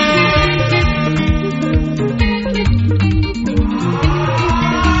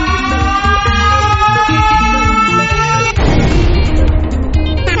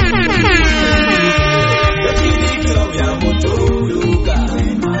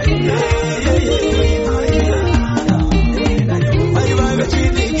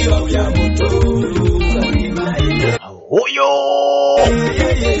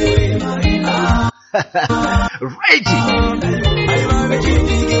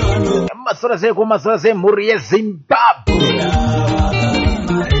masora se muri yeZimbabwe.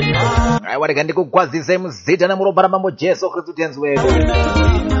 Aiwa ndikukwazise muzita namurobhara mambo Jesu Kristu tenzi wedu.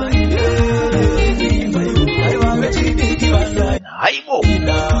 Haibo.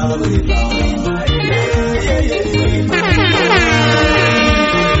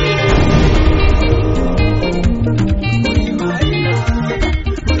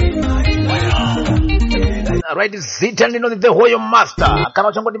 Right, zita ndino the Hoyoo master.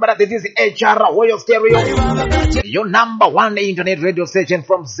 Kana chango ndibara, this is HR Hoyoo Stereo, your number one internet radio station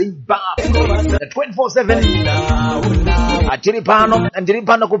from Zimbabwe, 24/7. Ndiri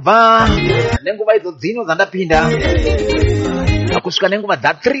pano kubva nenguva idzo dzino dzandapinda kusvika nenguva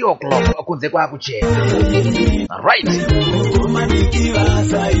dza 3 o'clock kunze kwakuchena. Right,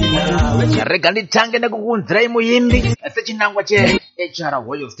 rega nditange nekukunzirai muimbi sechinangwa che HR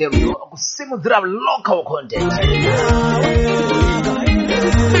Hoyoo Stereo kusimudzira local content.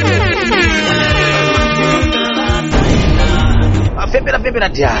 Pembera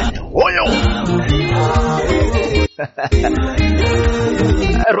ndiani Hoyoo.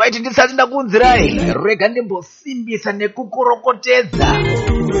 Right, ndisati ndakunzirai rega ndimbosimbisa nekukurokotedza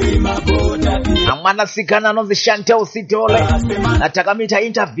amwana sikana anonzi Chantel Sitole atakamita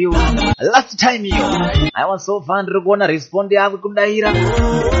interview last time yo. I was so fun ndiri kuona respond yako kudaira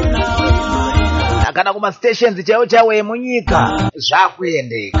kana kuma stations chaiwo emunyika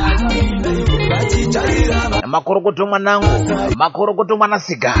zvakuendeka. Makorokoto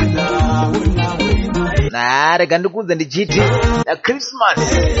mwanasikana rega ndikudze ndichiti Christmas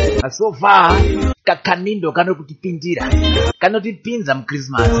so far kakanindo kanokutipindira kanotipinza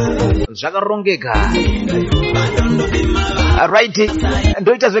muChristmas zvakarongeka. Right,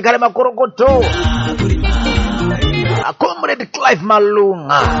 ndoita zvekare makorokoto Comrade Clive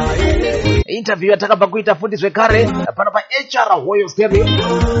Malunga interview yatakabva kuita futi zvekare pano pa HR Hoyoo Stereo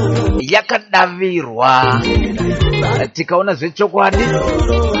yakadavirwa tikaona zvechokwadi.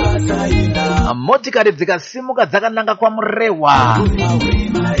 Motikari dzikasimuka dzakananga kwamurewa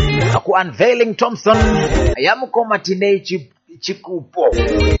ku unveiling Thompson yamukoma tinei chikupo.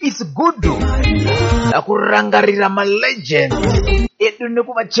 It's good kurangarira malegend edu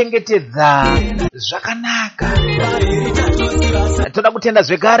nekuvachengetedza zvakanaka. Toda kutenda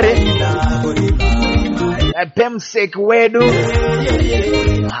zvekare Pemsek wedu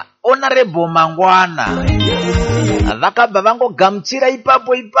Honorable Mangwana vakabva vangogamuchira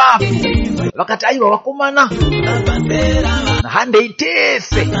ipapo vakati aiwa vakomana handei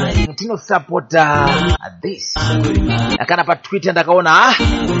tese tinosapota this. Kana pa Twitter ndakaona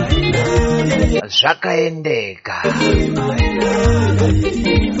zvakaendeka.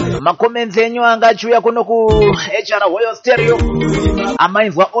 Makomenzi enyu angachuya kuno ku HR Hoyoo Stereo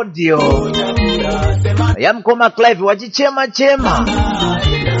amainzwa audio yamukoma Clive wachichema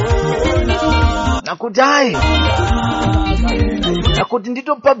nakuti nakuti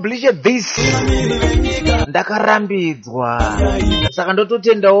ndito publish this ndakarambidzwa saka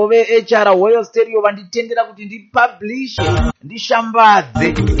ndototendawo HR Hoyoo Stereo vanditendera kuti ndipublish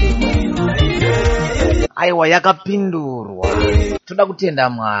ndishambadze. Aiwa yakapindurwa. Toda kutenda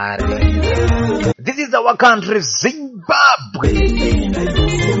Mwari. This is our country Zimbabwe.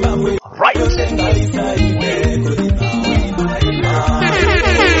 Right.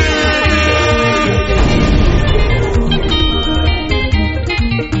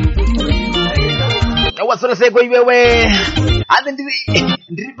 Wasora seko iwewe ande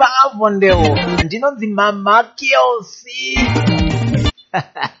ndiri paavo ndeo ndinonzi Mama Kiosi.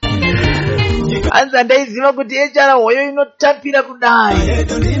 Anza ndaiziva kuti HR Hoyoo inotapira kudai.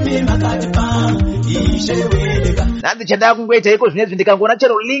 Nandi chandaya kungoita iko zvinezvi ndikangona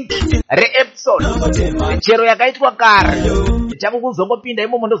chero link re-episode chero yakaitwa kare chakukuzongopinda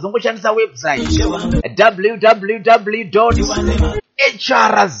imomo ndozongoshandisa website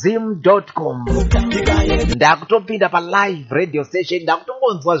www.hrzim.com. ndakutopinda pa live radio station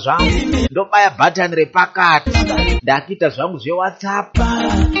ndakutongonzwa zvangu ndobaya button repakati ndakuita zvangu zveWhatsApp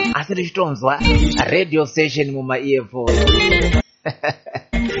asi ndichitonzwa radio station muma earphone.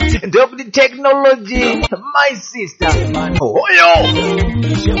 Ndokuti technology my sister Hoyoo.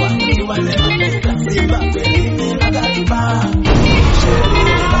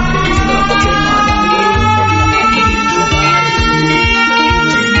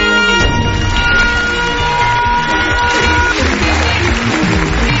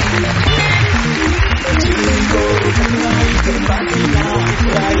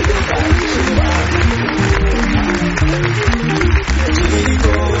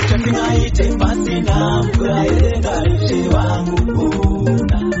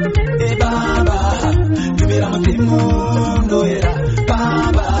 Baba,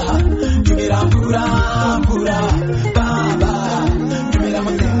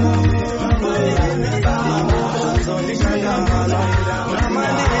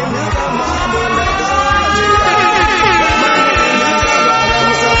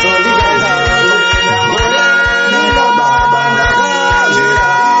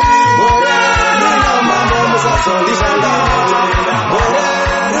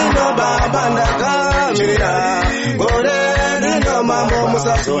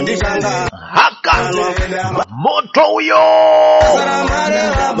 haka moto huyo.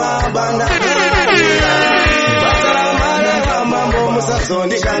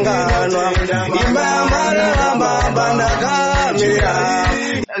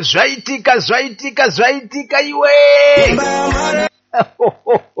 Zwaitika iwe.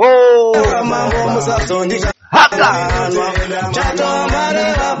 Haka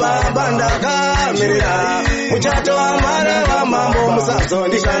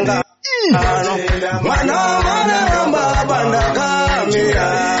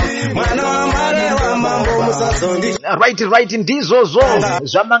right ndizozo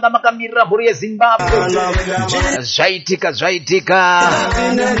zvamanga makamirira mhuri yeZimbabwe. Zvaitika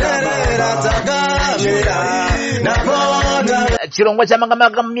chirongwa chamanga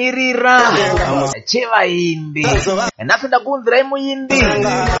makamirira chevaimbi. Nhasi ndakuunzirai muimbi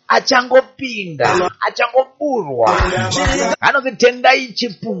achangoburwa anonzi Tendai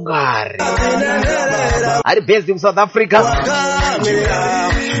Chipungare, ari based in South Africa.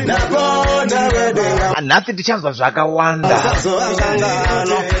 Nhasi tichanzwa zvakawanda.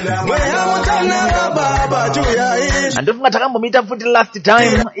 Ndofunga takambomuita futi last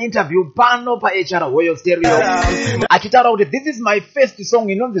time interview pano paHR Hoyoo stereo achitaura kuti this is my first song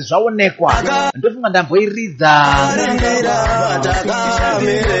inonzi zvaonekwa. Ndofunga ndamboiridza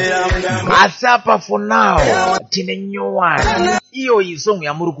asi apa for now tine nyowani iyo isong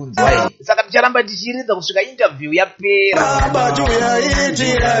yamuri kunzwa iyi, saka ticharamba tichiridza kusvika interview yapera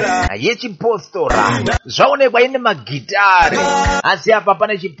yechipostora. Zvaonekwa ine magitari asi apa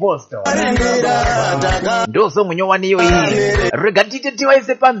pane chipostora. Ndo song nyowani iyo iyi. Rega tite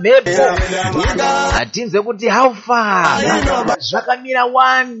tiwaise pamhepo tinzwe kuti how far zvakamira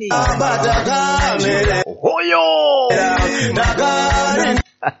wani Hoyoo.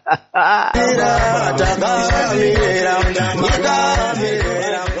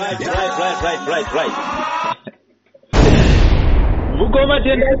 Right. Mukoma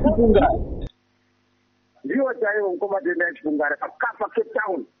Tendai Chipungare. Ndiyo chaiwo mukoma Tendai Chipungare pakapa Cape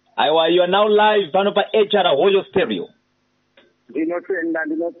Town. Aiwa, you are now live pano pa HR Hoyoo stereo. Ndinotenda.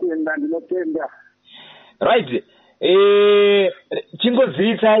 Right.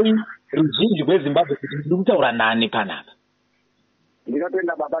 Chingozivisai ruzhinji rweZimbabwe kuti ndiri kutaura nani panapa.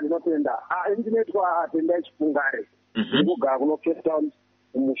 Ndinotenda baba, ndinotenda. Ndinoitwa Tendai Chipungare. Ndikugara kuno Cape Town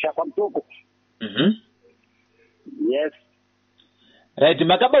musha paMutoko. Yes. Right,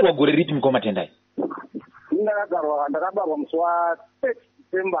 makabarwa gore ripi mukoma Tendai? Ndakabarwa musi wa 30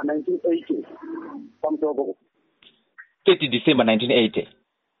 December 1980 paMutoko. 30 December 1980.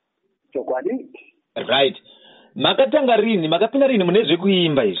 Chokwadi? Right. Makatanga rini, makapinda rini mune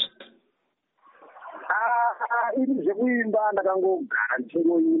zvekuimba izvi? Ini zvekuimba ndakangogara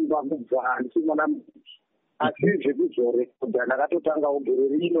ndichingoimba kubva ndichimwana asi zvekuzorekodha ndakatotanga ugere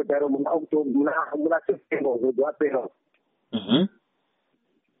rino daro muna September mwedzi wapera.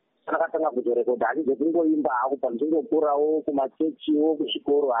 Ndakatanga kuzorekodha asi zvekungoimba hako pandingokurawo kumachechiwo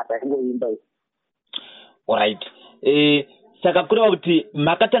kuzvikoro hataingoimba. Alright. Saka kureva kuti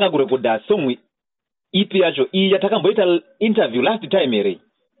makatanga kurekodha song ipi yacho iyi yatakamboita interview last time here?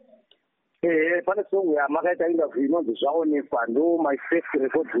 Pane song yamakaita interview inonzi zvaonekwa, ndo my first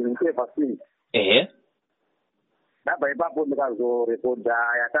recording ever since. Ndabva ipapo ndikazorekodha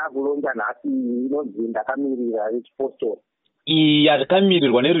yatakulonga nhasi inonzi ndakamirira yechipostori. Iyi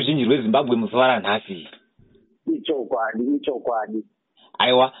yakamirirwa neruzhinji rweZimbabwe muzuva ranhasi. Ichokwadi.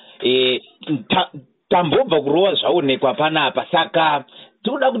 Aiwa, tambobva kurova zvaonekwa panapa, saka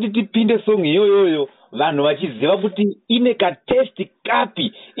toda kuti tipinde song iyoyoyo vanhu vachiziva kuti ine katesti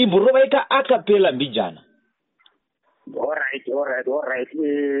kapi, imborova acapella mbijana. Alright.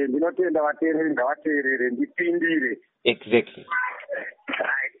 Ndinotenda vateereri ngavateerere ndipindire. Exactly.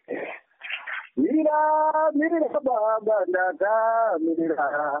 Right. Mirira baba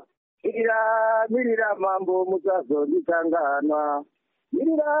ndakamirira. Mirira mambo musazondikanganwa.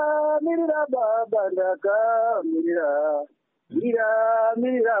 Mirira baba ndakamirira.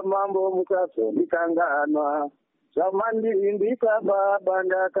 Mirira mambo musazondikanganwa. Zvamandirimbika baba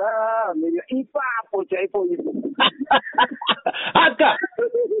ndakamirira. Ipapo chaipo ipo. Haka.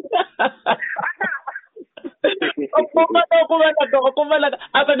 Okomana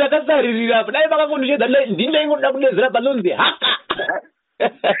apa ndakasaririra apa dai vakakonduchedza ndinenge ndoda kudedzera panonzi haka.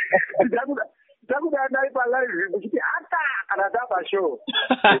 Takuda ndai palive kuchiti haka kana tapashow.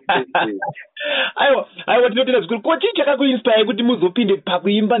 Aiwa tinotenda zvikuru. Ko chii chakakuinspire kuti muzopinde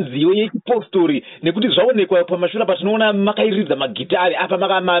pakuimba nziyo yechipostori nekuti zvaonekwa pamashura patinoona makairidza magitari apa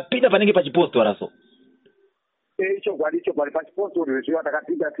makamapinda panenge pachipostora so? chokwadi pachipostori zvezviva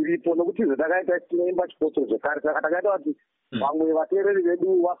takapinda tiripo nokuti zvatakaita tinoimba chipostori zvekare saka takaita kuti vamwe vateereri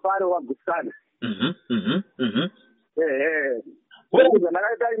vedu vafare vagusane.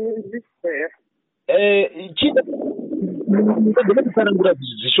 Zvandakaita inini ndinokusanangura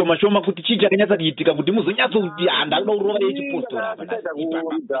zvishoma-shoma kuti chii chakanyatsa kuitika kuti muzonyatsokuti handauda kurova yechipostori apa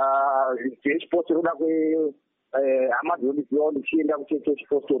zvechipostori kuda hama dzodizivawo ndichienda kucheche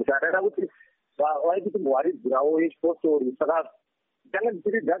chipostori saka taita kuti vaiti timbowaridzirawo yechipostori saka tange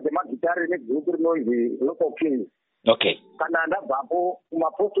tichiridza dzemagitare negrupu rinonzi local kings. Okay. Kana ndabvapo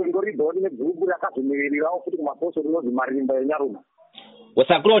kumapostori ndoridzawo negrupu rakazomiririrawo futi kumapostori rinonzi marimba enyarume.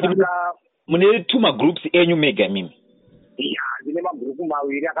 wasakura kuti mune tuma groups enyu mega mimi. Ya, ndine magrupu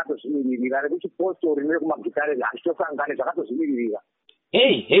maviri akatozvimirira rekuchipostori nerekumagitare hazvitosangane zvakatozvimirira.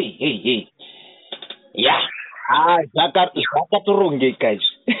 Hey. Ya. Zvakatorongeka izvi.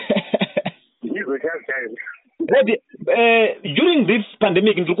 Ndizvo chaizvo. During this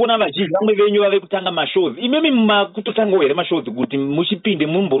pandemic ndiri kuona vazhinji vamwe venyu vave kutanga mashows. Imemi makutotangawo here mashows kuti muchipinde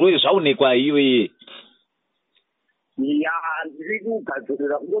mumborowe zvaonekwa iyoye. Ya, ndiri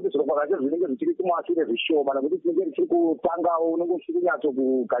kugadzirira kungoti zviro kwakacho zvinenge zvichiri kumashure zvishoma nekuti tinenge tichiri kutangawo unenge uchiri kunyatso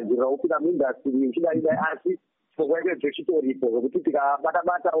kugadzirirawo kupinda muindastry uchidaidai asi kwakwaite zvechitoripo zvokuti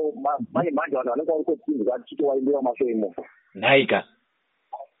tikabata-batawo manje vanhu vanenge vari kotsinzwa tichitowaimbiwa mashow imomo. Naika.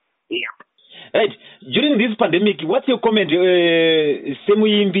 Yeah. Right. During this pandemic, what's your comment,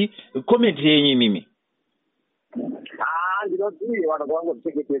 semuimbi, comment yenyu mimi? Ndinoti vanhu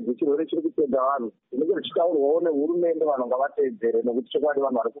ngavangozvichengetedze chirwere chiri kutenda vanhu zvinenge zvichitaurwawo nehurumende vanhu ngavatedzere nekuti chokwadi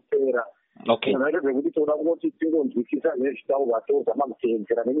vanhu vari kupera. Okay. Zvinoita zvekuti toda kungoti tingonzwisisa nezvitaurwa tozama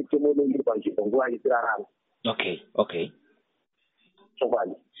kuteedzera nemitemo inenge iri panzvimbo nguva ichirarama. Okay.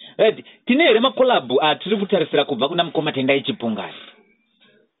 Chokwadi. Right. Tine here makolabhu atiri kutarisira kubva kuna mukoma Tendai Chipungare.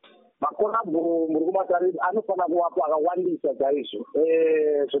 Makolabhu muri kumatarisa anofana kuvapo akawandisa chaizvo.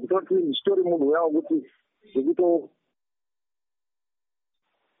 Zvekutoti zvitori munhu uya wekuti zvekuto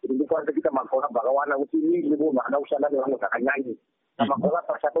ndikwanisa kuita makolabhu akawanda kuti inini ndiri munhu ana kushanda nevamwe zvakanyanya.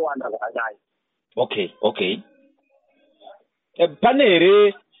 Makolabhu achatowanda zvakanyanya. Okay. Pane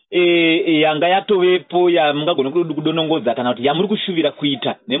here yanga yatovepo yamungagona kudonongodza kana kuti yamuri kushuvira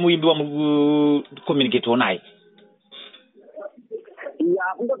kuita nemuimbi wamuri kucommunicate naye? Ya,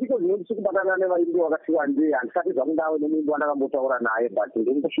 kungotiko zvinotisi kubatana nevaimbi vakati wandei handisati zvakundave nemuimbi wandakambotaura naye but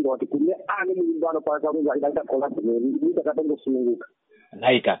ndinongosvira kuti kune ane muimbi anokwanisa kunge achidaita kolabhu neni ini takatongosununguka.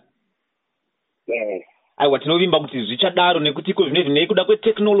 Naika. Aiwa, tinovimba kuti zvichadaro nekuti iko zvinezvi nekuda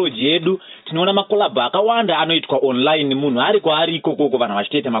kweteknoloji yedu tinoona makolabhu akawanda anoitwa online munhu ari kwaari ikokoko vanhu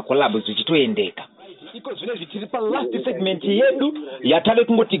vachitoita makolabhu zvichitoendeka. Iko zvinezvi tiri palast segment yedu yatave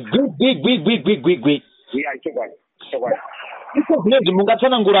kungoti gwi. Ya, chokwadi. Iko zvinezvi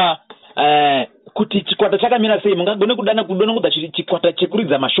mungatsanangura kuti chikwata chakamira sei, mungagone kudonongodza chikwata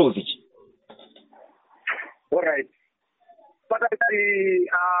chekuridza mashows ichi? Alright. Patati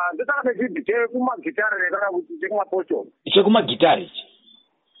ndosaka nechidhi chekumagitare kana kuti chekumaposho. Chekumagitare ichi.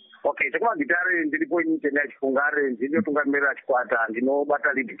 Okay, chekumagitare ndiripo ini Tendai Chipungare ndinotungamirira chikwata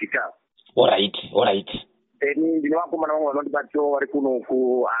ndinobata lead guitar. Alright. Then ndine vakomana vamwe vanondibatsirawo vari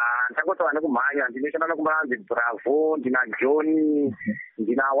kunoku. Ndakotava nekumhanya ndinoshanda nekumanzi Bravo, ndina John,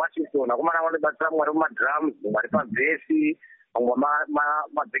 ndina Washington. Vakomana vanondibatsira mwe vari mumadrums, mwe vari pavhesi, vamwe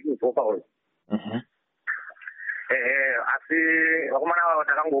mabacking vocals. Asi vakomana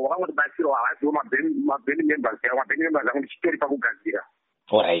vavo vakangotibatsirawo havaziwo maband members yavo. Maband members angu ndichitori pakugadzira.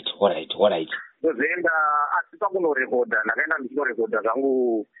 Alright. Ndozoenda asi pakunorekodha ndakaenda ndichinorekodha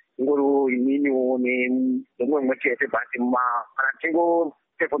zvangu ingori ininiwo nemumwe chete but kana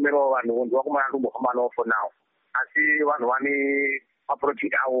tichingoperformerawo vanhu ndivakomana ndombofamba nawo for now. Asi vanhu vane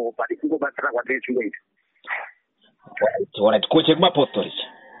maproject avo but kungobatsira kwatiri chingoita. Alright. Ko chekumapostori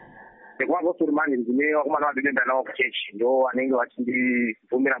sekumapostori manje ndine vakomana vandinoenda navo kuchechi ndo vanenge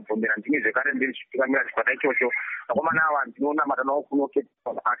vachindibvumira ndine zvekare ndiri chitungamira chikwata ichocho. Vakomana ava ndinonamata navo kuno Cape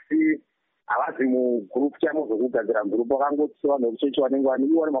Town asi havazi mugrupu chamo zvokugadzira gurupu vakangoti vanhu vekuchechi vanenge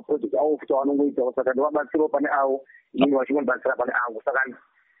vaniwo vane maproject avo futi vanongoitawo saka ndovabatsirawo pane avo inini vachingondibatsira pane avo saka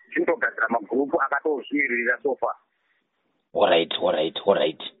ndinotogadzira magurupu akatozvimirira so far. Alright.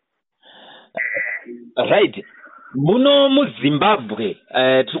 Right. Muno muZimbabwe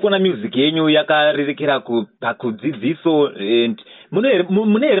tiri kuona music yenyu yakarerekera pakudzidziso and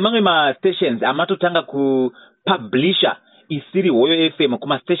mune here mamwe mastations amatotanga kupublisha isiri Hoyoo FM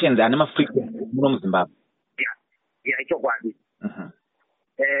kumastations ane mafrequency muno muZimbabwe? Ya, ichokwadi.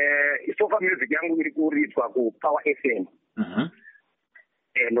 Sofa music yangu iri kuritwa kuPower FM.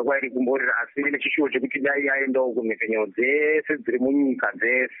 ndokwairi kumborera asi nechishuwo chekuti dai aendawo kumhepfenyo dzese dziri munyika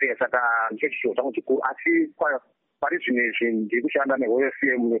dzese saka ndicho chishuwo changu chikuru asi pari zvimwe izvi ndiri kushanda neHoyoo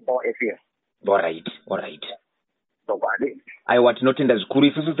FM nePower FM. Alright. Ndokwadi. Aiwa, tinotenda zvikuru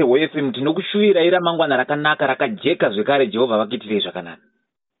isusu seHoyoo FM tinokushuvirai ramangwana rakanaka rakajeka zvekare Jehovha vakuitirei zvakanaka.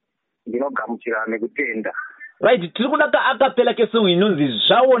 Ndinogamuchira nekutenda. Right, tiri kuda akapela kesong inonzi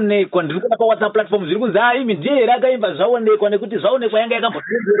zvaonekwa, ndiri kuda paWhatsApp platform zviri kunzi imi ndiye here akaimba zvaonekwa nekuti zvaonekwa yanga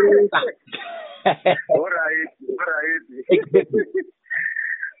yakambotendeka. Alright.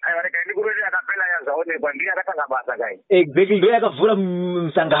 Aiwa, rekaini kuroti akapela yazvaonekwa ndiye akatanga basa kai. Exactly, ndo yakavhura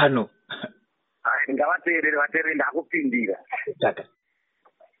musangano. Ai, ngavateereri ndakupindira. Taka.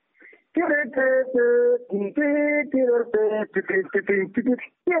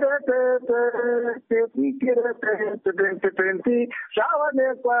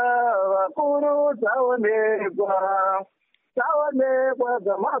 Zvaonekwa vakuru, zvaonekwa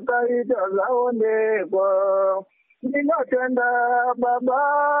zvamakaita, zvaonekwa. Ndinotenda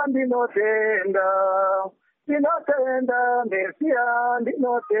Baba, ndinotenda Mesia,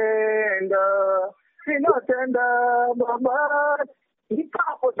 ndinotenda Baba.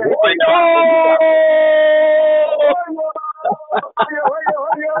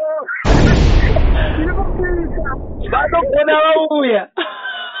 Vanogona vauya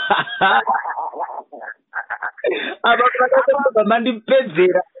apa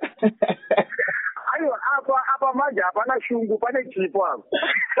mandipedzera. Aiwa, apa manje hapana shungu, pane chipo apa.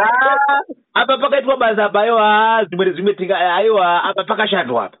 Apa pakaitwa basa apa, aiwa zvimwe tinga, aiwa apa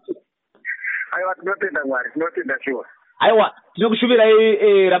pakashandwa apa. Aiwa, tinotenda Mwari, tinotenda shuwa. Aiwa,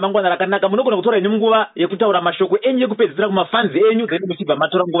 tinokushuvirai ramangwana rakanaka. Munogona kutora henyu nguva yekutaura mashoko enyu ekupedzisira kumafanzi enyu, then muchibva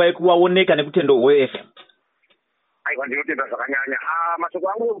matora nguva yekuwaoneka nekutenda Hoyoo FM. Aiwa, ndinotenda zvakanyanya. Mashoko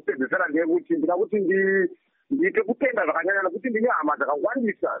angu ekupedzisira ndeyekuti ndida kuti ndiite kutenda zvakanyanya nekuti ndine hama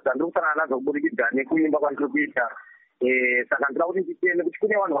dzakawandisa dzandiri kusangana nadzo kuburikidza nekuimba kwandiri kuita. Saka ndinoda kuti nditende kuti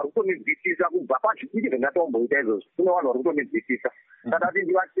kune vanhu vari kutonibvisisa kubva pazvidiki zvendatomboita izvozvo. Kune vanhu vari kutonibvisisa. Saka kuti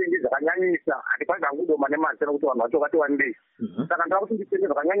ndivatende zvakanyanyisa, handikwanisa kudoma nemazita kuti vanhu vacho vati wandei. Saka ndinoda kuti nditende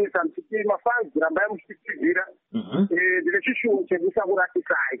zvakanyanyisa ndichiti mafanzi rambai muchitidzira. Ndine chishuwo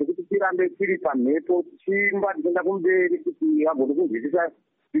chekusakuratisai chekuti tirambe tiri pamhepo tichiimba tichienda kumberi kuti vagone kunzwisisa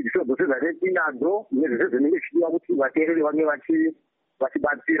dzidziso dzose dzanenge tinadzo nezvese zvinenge zvichidiwa kuti vateereri vange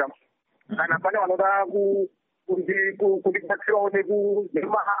vachibatsira. Kana pane vanoda kundibatsirawo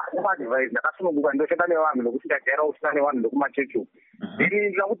nemaadvice ndakasununguka ndoshanda nevanhu nokuti ndajaira kushanda nevanhu ndokumachechi uku. Then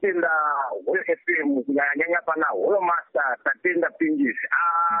ndinoda kutenda Hoyoo FM kunyanyanyanya pana Hoyoo Master Tatenda Pingisi.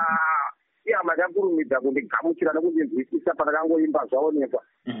 Ihama yakurumidza kundigamuchira nekundinzwisisa pandakangoimba zvaonekwa.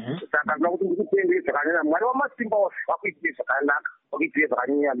 Saka ndinoda kuti ndikutendei zvakanyanya. Mwari wamasimba wakuitire zvakanaka, wakuitire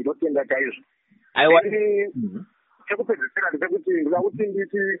zvakanyanya, ndinotenda chaizvo. Aiwa, chekupedzisira ndechekuti ndinoda kuti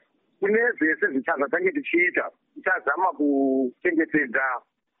nditi kune zvese zvichazvatange tichiita tichazama kuchengetedza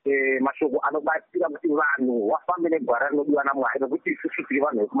mashoko anobatsira kuti vanhu vafambe negwara rinodiwa naMwari nekuti isusu tiri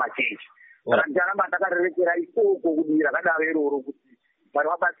vanhu vekumachechi. Saka ndicharamba ndakarerekera ikoko kudii rakadaro iroro kuti Mwari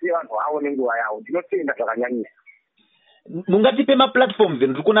vabatsire vanhu vavo nenguva yavo. Ndinotenda zvakanyanyisa. Mungatipe maplatforms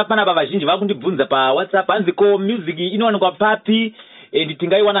ndiri kuona panapa vazhinji vakundibvunza paWhatsApp hanzi ko music inowanikwa papi and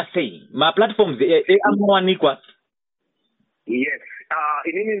tingaiwana sei? Maplatforms anowanikwa? Yes.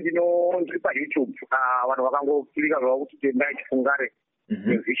 Inini ndiri paYouTube. Vanhu vakangokilika zvavo kuti Tendai Chipungare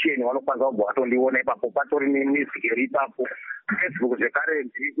musician vanokwanisa kubva vatondiona ipapo, patori nemusic iri ipapo. Facebook zvekare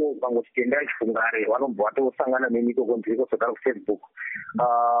ndiriko, ukangoti Tendai Chipungare vanobva vatosangana neni ikoko, ndiriko zvekare kuFacebook.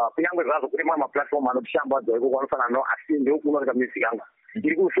 Kunyange zvazvo kune mamwe maplatform anotishambadza ikoko anofanana nawo, asi ndokunooneka music yangu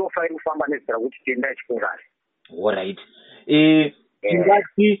iri kushofa, iri kufamba nezita rokuti Tendai Chipungare. Alright.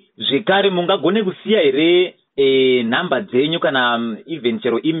 Tingati zvekare mungagone kusiya here nhamba dzenyu kana even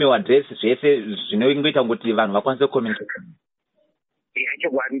chero email address zvese zvinoita kuti vanhu vakwanise kucommunicate?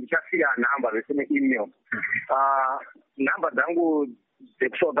 Chokwadi ndichasiya nhamba zvese neemail. Nhamba dzangu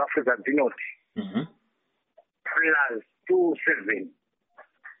dzekusouth Africa dzinoti +27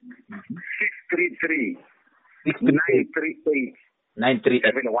 633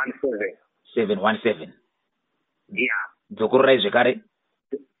 938 717. Yeah. Dzokurorai zvekare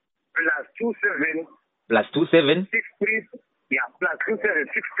 +27 +27 633 yeah +27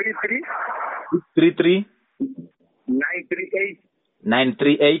 633 938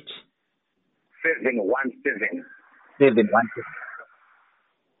 717.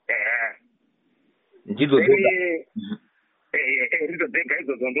 Ndidzo ndidzo dzega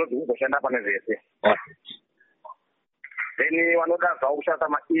idzodzo ndodzo kungoshanda pane zvese. Then vanoda zvavo kushanda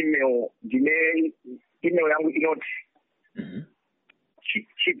maemail, ndine email yangu inoti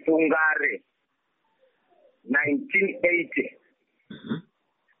Chipungare 1980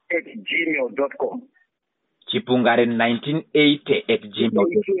 1980@gmail.com. Chipungare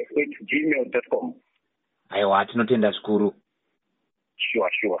 1980@gmail.com. Aiwa, tinotenda zvikuru. Sure.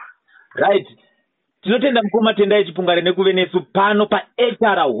 Right. Tinotenda mukoma Tendai Chipungare nekuve nesu pano pa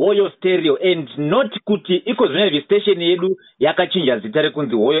Hoyoo Stereo, and not kuti iko zvine station yedu yakachinja zita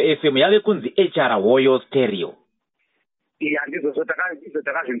rekunzi Hoyoo FM, yave kunzi Hoyoo Stereo. Iya, ndizvo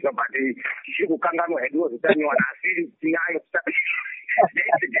takazvinzwa, but tichiri kukanganwa hedu zitanywana asi tinayo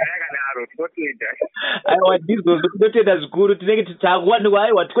aiwa ndizvo tinotenda zvikuru. Tinenge titakuwanikwa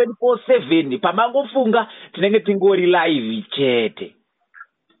aiwa 24/7 pamangofunga tinenge tingori live chete.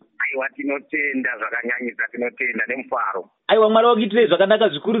 Aiwa tinotenda zvakanyanyisa, tinotenda nemufaro. Aiwa Mwari wakuitirei zvakanaka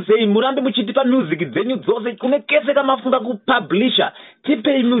zvikuru sei. Murambe muchitipa music dzenyu dzose kune kese kamafunga kupublisha.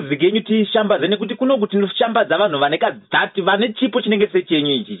 Tipei music yenyu tishambadze, nekuti kunoku tinoshambadza vanhu vane kadzati vane chipo chinenge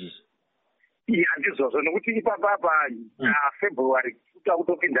sechenyu ichichi. Iya ndizvozvo, nekuti ipapa February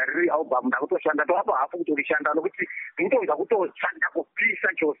kutopinda riri album ndakutoshanda toapa hafu kutorishanda, nokuti ndinotonza kutoshanda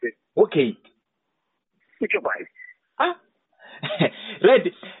kupisa chose. Okay. Icho pai.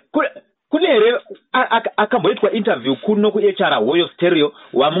 Right. Kune here akamboitwa interview kuno Hoyoo Stereo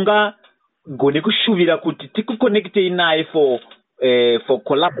wamungagone kushuvira kuti tikuconnectei naye for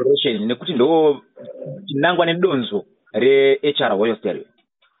collaboration, nekuti ndo chinangwa nedonzo Hoyoo Stereo.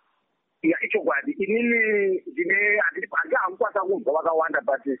 Ya icho kwadi inini ndine handikwanisa kunzwa vakawanda,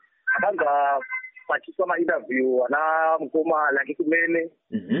 but akanga pachiswa mainterview ana mukoma like kumene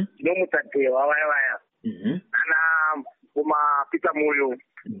ndinomutateva vaya ana mukoma Peter Moyo.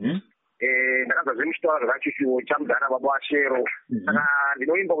 Ndakanzwa zvemushitaura zvakachishuwo chamudhara baba washero. Saka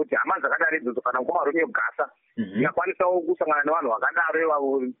ndinoimba kuti hama dzakadaro idzodzo kana mukoma Romeo Gasa ndingakwanisawo kusangana nevanhu vakadaro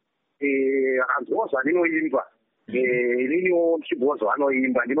vakanzwawo zvandinoimba. Ininiwo ndichibvawo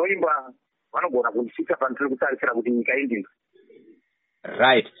zvavanoimba, ndinoimba vanogona kundisvitsa pandiri kutarisira kuti nyika indini.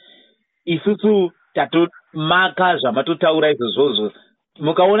 Right. Isusu tatomaka zvamatotaura izvozvozvo.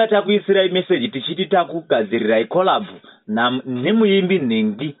 Mukaona takuisirai message tichiti takugadzirirai collab nemuimbi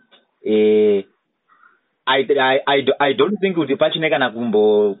Nhengi. I don't think kuti pachine kana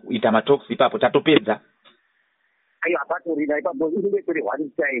kumboita matalks ipapo tatopedza. Ayo apatorina ipapo inenge tiri one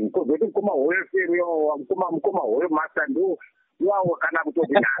time. Kozoti mukoma Hoyoo Stereo, mukoma Hoyoo Master ndo wawo kana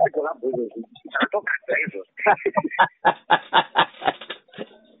kutoti nasi collab izvozvo. Takatogadzira izvozvo.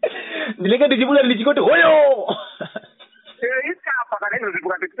 Ndinenge ndichibuda ndichikoti Hoyoo. Isapa kana izvozvi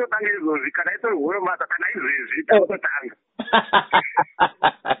kukati titotanga izvozvi, kana itori Hoyoo Master kana izvezvi takutotanga.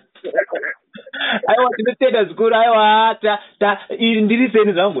 Aiwa tinotenda zvikuru. Aiwa ndiri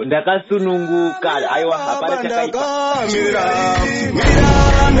seni zvangu ndakasununguka. Aiwa hapana chakaipa.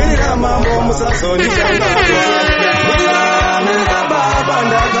 Mira mambo musazondikanga. Mira baba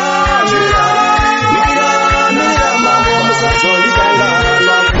ndakamira. Mira mambo musazondikanga.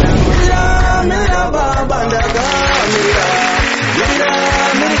 Mira baba ndakamira.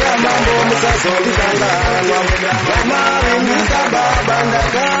 Mira mambo musazondikanga. Mira baba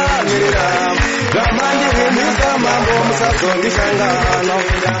ndakamira. Ramandirimbisa mambo musazondikangano.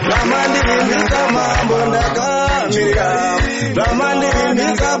 Ramandirimbisa mambo ndakamira.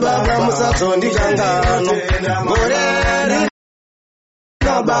 Ramandirimbisa baba musazondikangano. Moreri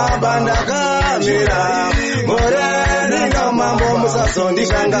no baba ndakamira. Moreri no mambo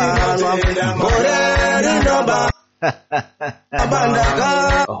musazondikangano. Moreri no baba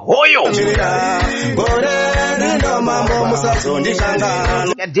Hoyoo.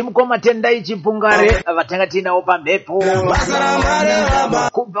 Ndimukoma Tendai Chipungare vatanga tinawo pamhepo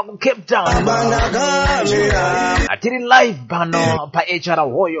kubva ku Cape Town. Atiri live pano pa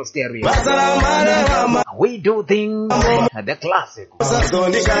Hoyoo Stereo. We do things the classic.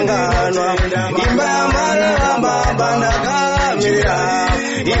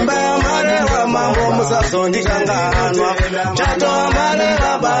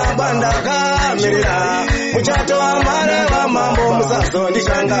 Muchato amare wa mambo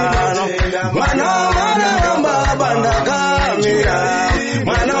musazondikangano. Mwana amare wa baba ndakamira.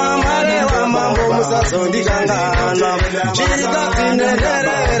 Mwana amare wa mambo musazondikangano.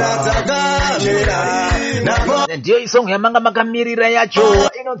 Chikatinenderera takamira. Ndiyo isong yamanga makamirira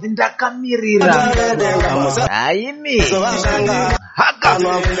yacho inonzi ndakamirira. Haimi haka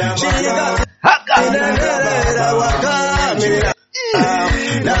tinenderera wakamira.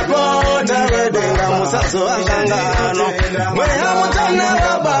 Napota wedenga musaso akangano. Mweya mutana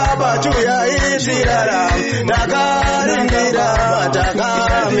wa baba chuya itirara. Takarindira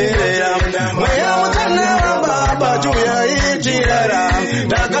takamirira. Mweya mutana wa baba chuya itirara.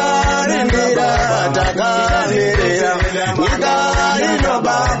 Takarindira takamirira. Nyika ino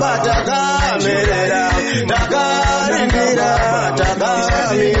baba takamirira. Takarindira takamirira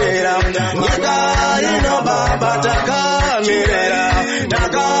takamirira nyika ino baba takamirira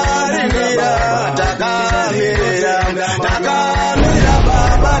takamirira takamirira takamirira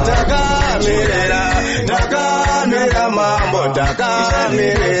baba takamirira takamirira mambo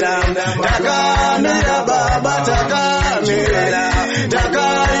takamirira takamirira baba takamirira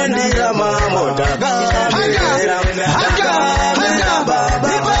takamirira mambo takamirira takamirira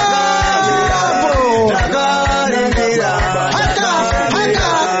baba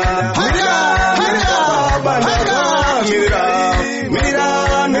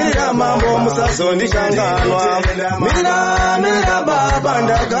Sondikanganwa mira mira baba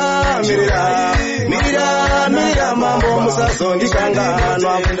ndakamirira mira mira mambo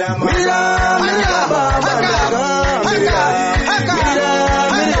musasondikanganwa mira mira baba ndakamirira mira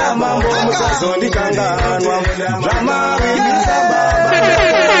mira mambo musasondikanganwa ramawibisa baba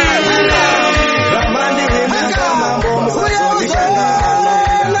ramandihimisa mambo musasondikanganwa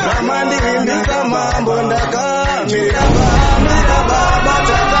ramandihimisa mambo ndakamirira mira baba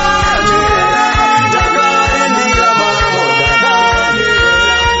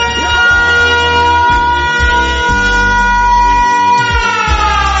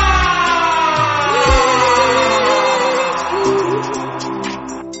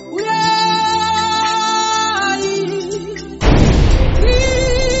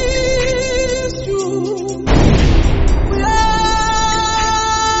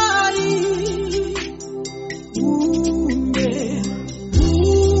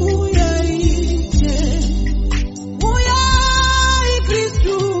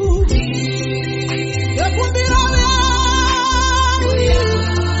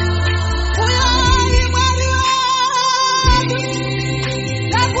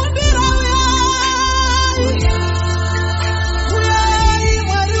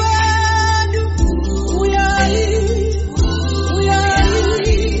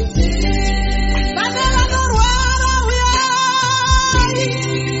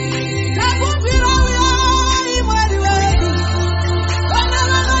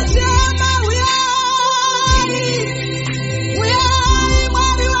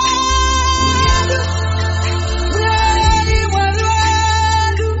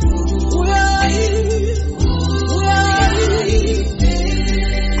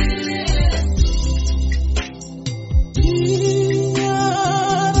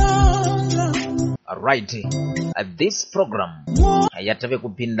Right. This program yatave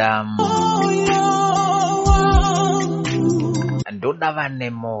kupinda ndoda vane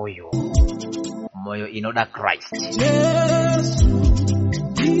moyo inoda Christ.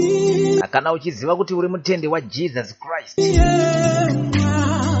 Kana uchiziva kuti uri mutende wa Jesus Christ,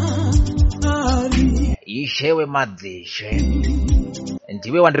 ishewe madzishe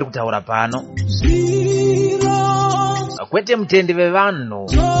ndiwe wandiri kutaura pano, kwete mutende vevanhu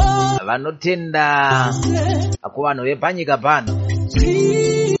vanotenda kuvanhu vepanyika pano.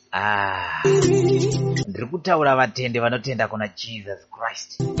 Ndiri kutaura vatende vanotenda kuna Jesus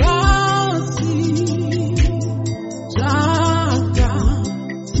Christ.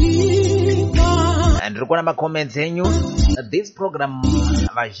 Ndiri kuona macomments enyu. This program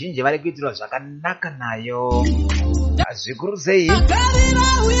vazhinji vari kuitirwa zvakanaka nayo, zvikuru sei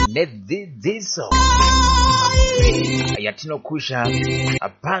nedzidziso yatinokusha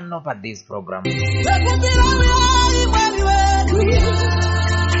pano pa this program.